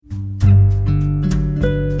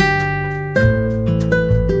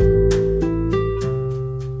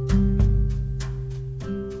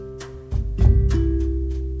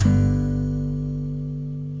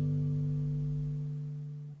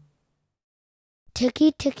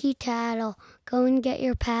Ticky, ticky, tattle, go and get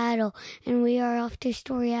your paddle, and we are off to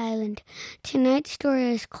Story Island. Tonight's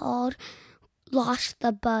story is called Lost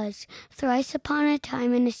the Buzz. Thrice upon a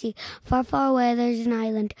time in the sea, far, far away, there's an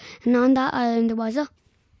island, and on that island there was a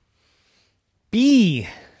bee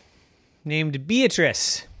named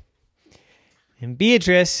Beatrice. And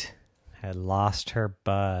Beatrice had lost her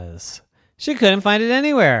buzz. She couldn't find it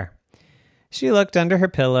anywhere. She looked under her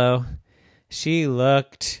pillow. She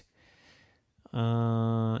looked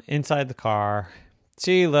inside the car.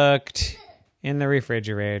 She looked in the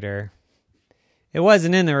refrigerator. It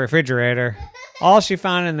wasn't in the refrigerator. All she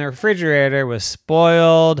found in the refrigerator was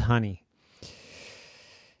spoiled honey.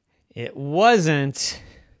 It wasn't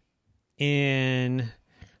in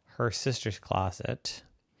her sister's closet.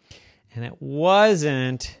 And it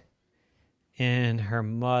wasn't in her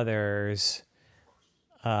mother's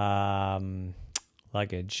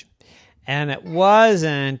luggage. And it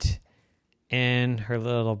wasn't in her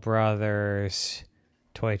little brother's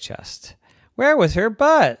toy chest. Where was her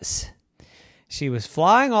buzz? She was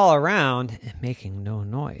flying all around and making no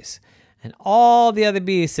noise. And all the other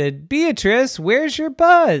bees said, Beatrice, where's your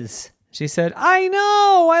buzz? She said, I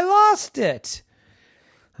know, I lost it.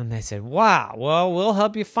 And they said, wow, well, we'll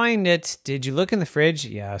help you find it. Did you look in the fridge?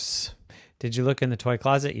 Yes. Did you look in the toy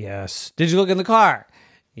closet? Yes. Did you look in the car?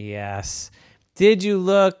 Yes. Did you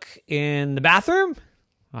look in the bathroom?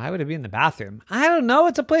 Why would it be in the bathroom? I don't know.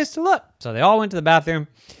 It's a place to look. So they all went to the bathroom,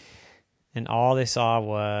 and all they saw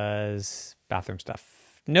was bathroom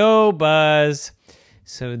stuff. No buzz.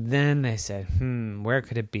 So then they said, where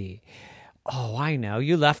could it be? Oh, I know.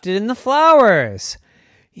 You left it in the flowers.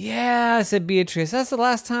 Yeah, said Beatrice. That's the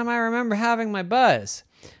last time I remember having my buzz.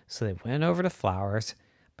 So they went over to flowers,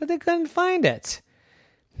 but they couldn't find it.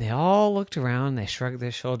 They all looked around, they shrugged their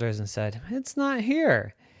shoulders and said, it's not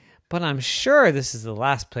here. But I'm sure this is the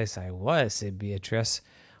last place I was, said Beatrice.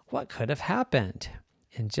 What could have happened?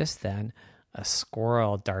 And just then, a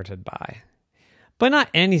squirrel darted by. But not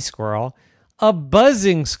any squirrel, a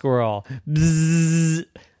buzzing squirrel. Bzzz.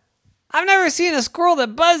 I've never seen a squirrel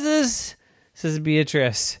that buzzes, says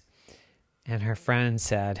Beatrice. And her friend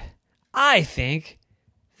said, I think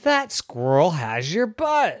that squirrel has your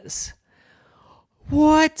buzz.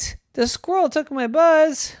 What? The squirrel took my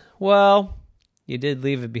buzz? Well, you did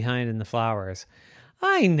leave it behind in the flowers.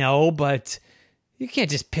 I know, but you can't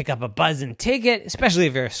just pick up a buzz and take it, especially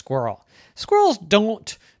if you're a squirrel. Squirrels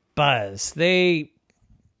don't buzz. They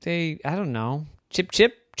I don't know, chip,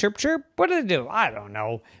 chip, chirp, chirp. What do they do? I don't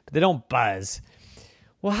know, but they don't buzz.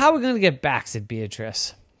 Well, how are we going to get back, said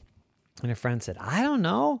Beatrice. And her friend said, I don't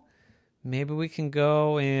know. Maybe we can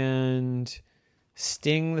go and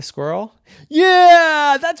sting the squirrel?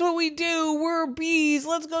 Yeah, that's what we do. We're bees.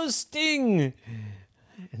 Let's go sting.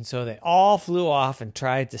 And so they all flew off and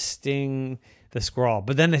tried to sting the squirrel.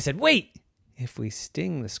 But then they said, wait, if we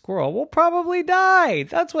sting the squirrel, we'll probably die.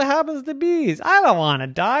 That's what happens to bees. I don't want to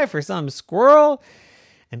die for some squirrel.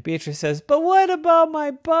 And Beatrice says, but what about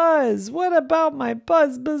my buzz? What about my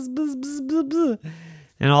buzz? Buzz, buzz, buzz, buzz, buzz.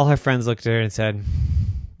 And all her friends looked at her and said,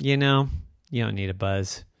 you know, you don't need a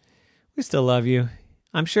buzz. We still love you.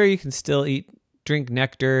 I'm sure you can still drink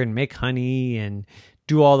nectar and make honey and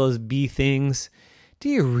do all those bee things. Do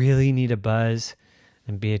you really need a buzz?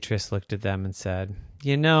 And Beatrice looked at them and said,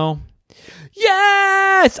 you know,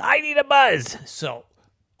 yes, I need a buzz. So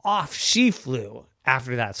off she flew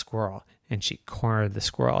after that squirrel, and she cornered the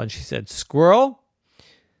squirrel, and she said, squirrel,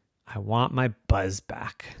 I want my buzz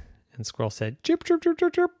back. And squirrel said, chirp, chirp, chirp,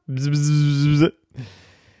 chirp, chirp. Bzz, bzz, bzz.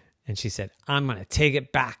 And she said, I'm going to take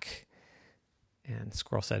it back. And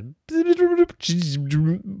squirrel said,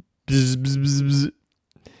 bzz, bzz, bzz.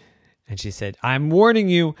 And she said, I'm warning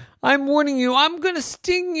you, I'm going to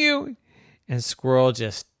sting you. And squirrel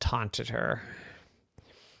just taunted her.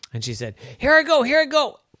 And she said, here I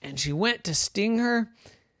go. And she went to sting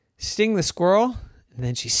the squirrel. And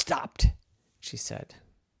then she stopped. She said,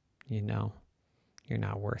 you know, you're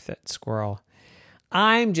not worth it, squirrel.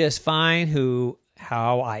 I'm just fine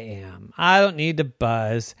how I am. I don't need to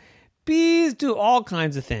buzz. Bees do all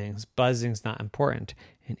kinds of things. Buzzing's not important.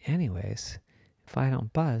 And anyways, if I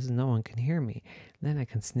don't buzz, no one can hear me. Then I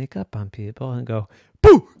can sneak up on people and go,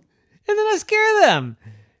 boo! And then I scare them.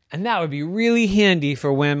 And that would be really handy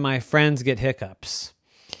for when my friends get hiccups.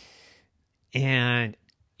 And,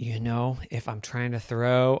 you know, if I'm trying to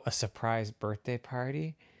throw a surprise birthday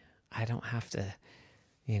party, I don't have to,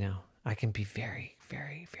 you know, I can be very,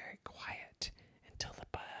 very, very quiet until the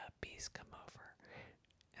bees come over.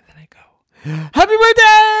 And then I go, happy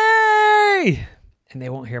birthday! And they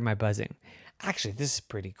won't hear my buzzing. Actually, this is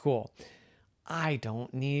pretty cool. I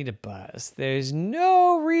don't need a buzz. There's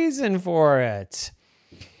no reason for it.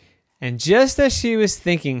 And just as she was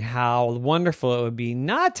thinking how wonderful it would be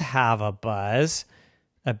not to have a buzz,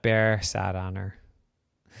 a bear sat on her.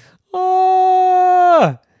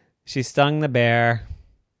 Oh! She stung the bear,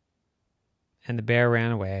 and the bear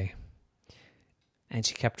ran away. And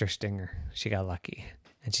she kept her stinger. She got lucky.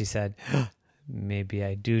 And she said, maybe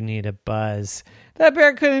I do need a buzz. That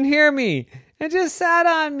bear couldn't hear me and just sat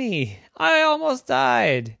on me. I almost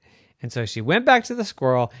died. And so she went back to the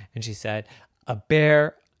squirrel and she said, a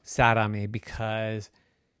bear sat on me because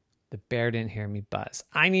the bear didn't hear me buzz.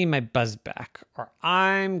 I need my buzz back or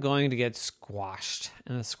I'm going to get squashed.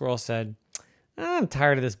 And the squirrel said, I'm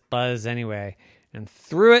tired of this buzz anyway, and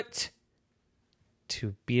threw it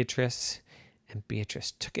to Beatrice. And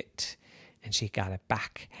Beatrice took it, and she got it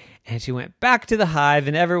back. And she went back to the hive,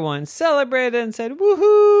 and everyone celebrated and said,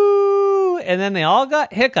 woohoo! And then they all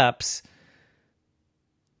got hiccups,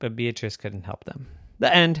 but Beatrice couldn't help them.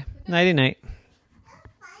 The end. Nighty-night.